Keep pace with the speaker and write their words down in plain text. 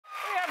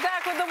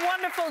back with the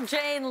wonderful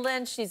Jane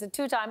Lynch. She's a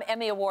two-time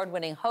Emmy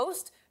Award-winning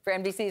host for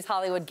NBC's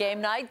Hollywood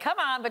Game Night. Come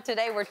on, but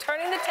today we're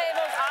turning the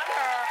tables on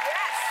her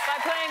by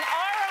playing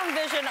our own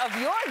vision of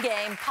your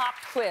game, Pop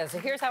Quiz. So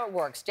here's how it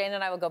works. Jane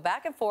and I will go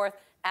back and forth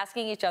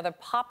asking each other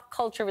pop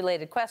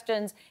culture-related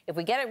questions. If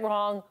we get it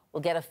wrong,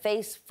 we'll get a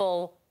face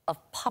full of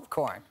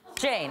popcorn.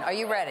 Jane, are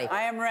you ready?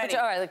 I am ready.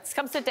 All right, let's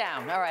come sit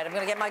down. All right, I'm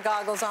going to get my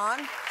goggles on.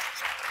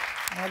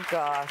 Oh,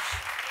 gosh.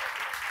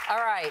 All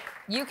right,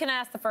 you can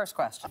ask the first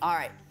question. All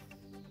right,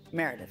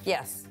 Meredith.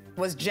 Yes.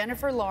 Was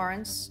Jennifer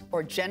Lawrence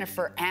or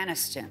Jennifer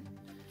Aniston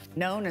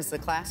known as the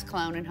class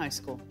clown in high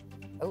school?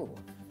 Oh.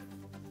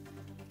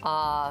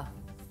 I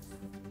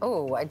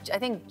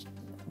think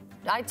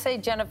I'd say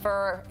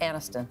Jennifer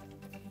Aniston.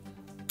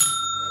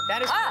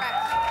 That is correct.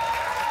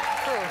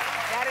 Ooh.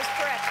 That is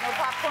correct. No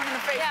popcorn in the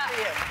face for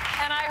you.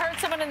 And I heard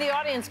someone in the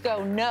audience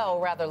go no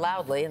rather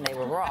loudly, and they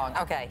were wrong.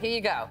 Okay, here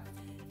you go.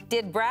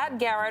 Did Brad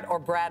Garrett or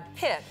Brad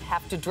Pitt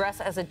have to dress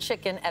as a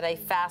chicken at a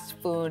fast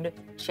food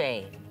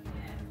chain?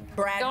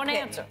 Don't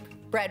answer.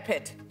 Brad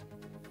Pitt.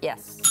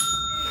 Yes.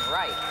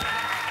 Right.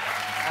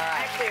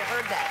 I actually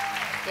heard that.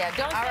 Yeah,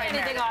 don't say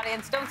anything, Meredith.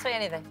 audience. Don't say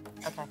anything.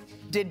 Okay.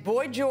 Did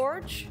Boy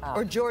George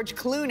or George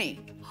Clooney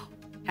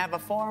have a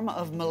form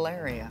of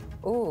malaria?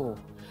 Ooh.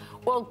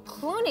 Well,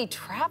 Clooney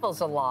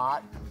travels a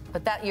lot,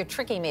 but that you're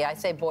tricking me. I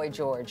say Boy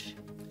George.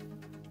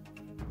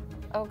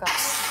 Oh, God.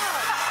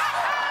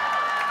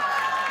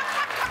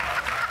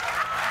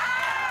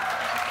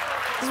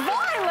 It's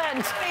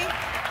violent.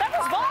 That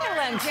was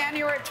violent.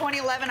 January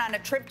 2011 on a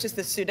trip to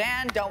the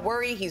Sudan. Don't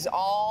worry, he's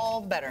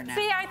all better now.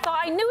 See,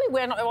 I knew he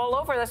went all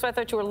over. That's why I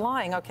thought you were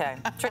lying. Okay,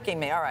 tricking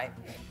me. All right.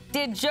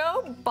 Did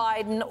Joe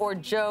Biden or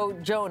Joe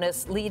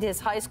Jonas lead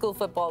his high school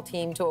football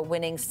team to a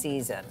winning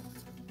season?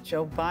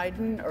 Joe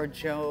Biden or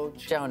Joe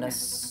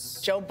Jonas?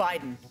 Joe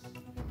Biden.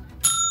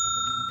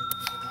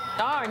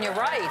 Darn, you're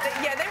right.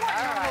 Yeah, they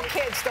weren't normal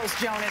kids, those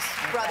Jonas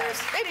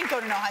brothers. They didn't go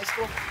to no high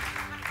school.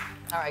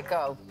 All right,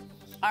 go.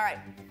 All right.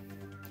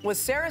 Was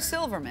Sarah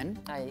Silverman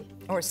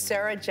or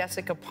Sarah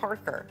Jessica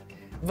Parker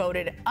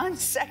voted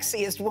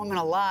unsexiest woman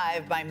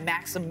alive by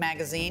Maxim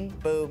magazine?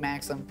 Boo,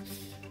 Maxim.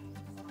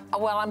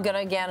 Well, I'm going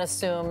to again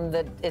assume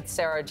that it's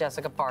Sarah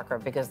Jessica Parker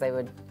because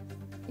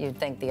you'd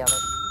think the other.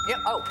 Yep.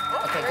 Oh,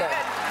 okay, very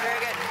good. Very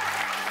good.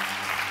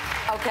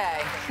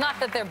 Okay. Not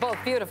that they're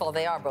both beautiful.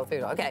 They are both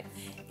beautiful. Okay.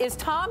 Is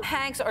Tom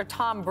Hanks or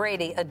Tom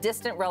Brady a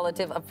distant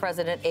relative of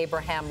President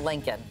Abraham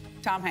Lincoln?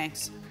 Tom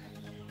Hanks.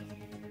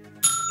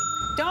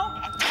 Don't.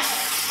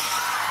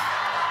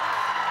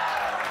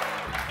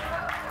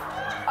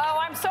 Oh,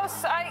 I'm so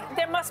sorry.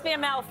 There must be a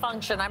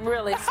malfunction. I'm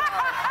really sorry.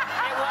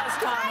 It was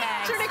Tom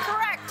Hanks. I answered it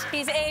correct.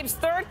 He's Abe's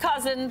third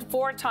cousin,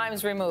 4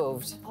 times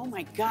removed. Oh,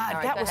 my God.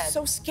 Right, that go was ahead.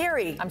 so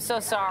scary. I'm so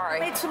sorry.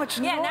 It made so much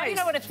noise. Yeah, now you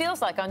know what it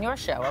feels like on your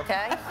show,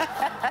 okay?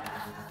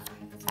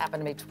 It's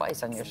happened to me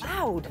twice on your show.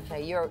 Loud.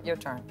 Okay, your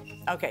turn.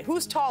 Okay,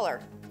 who's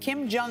taller,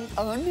 Kim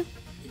Jong-un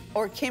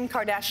or Kim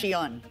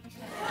Kardashian?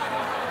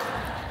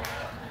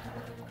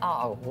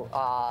 Oh,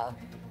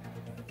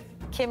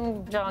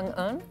 Kim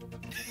Jong-un?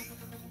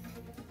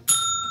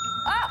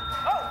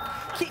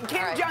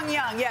 Kim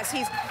Jong-un, yes,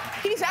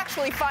 he's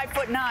actually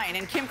 5'9",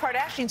 and Kim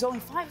Kardashian's only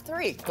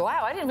 5'3".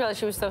 Wow, I didn't realize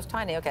she was so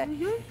tiny. Okay.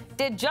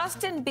 Did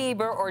Justin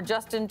Bieber or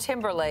Justin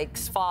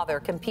Timberlake's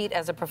father compete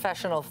as a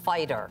professional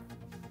fighter?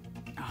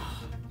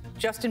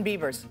 Justin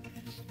Bieber's.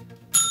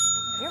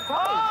 You're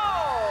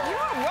right.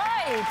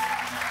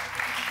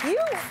 You're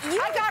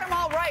right. I got them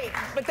all right,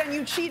 but then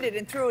you cheated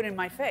and threw it in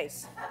my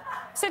face.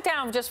 Sit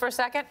down just for a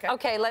second.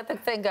 Okay, let the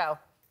thing go.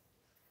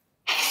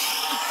 All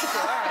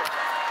right.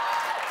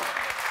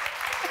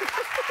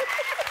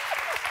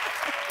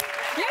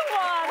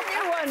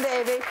 You won,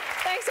 baby.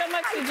 Thanks so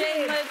much to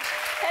Jane Lynch.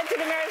 Head to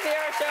the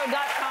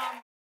MeredithVieiraShow.com.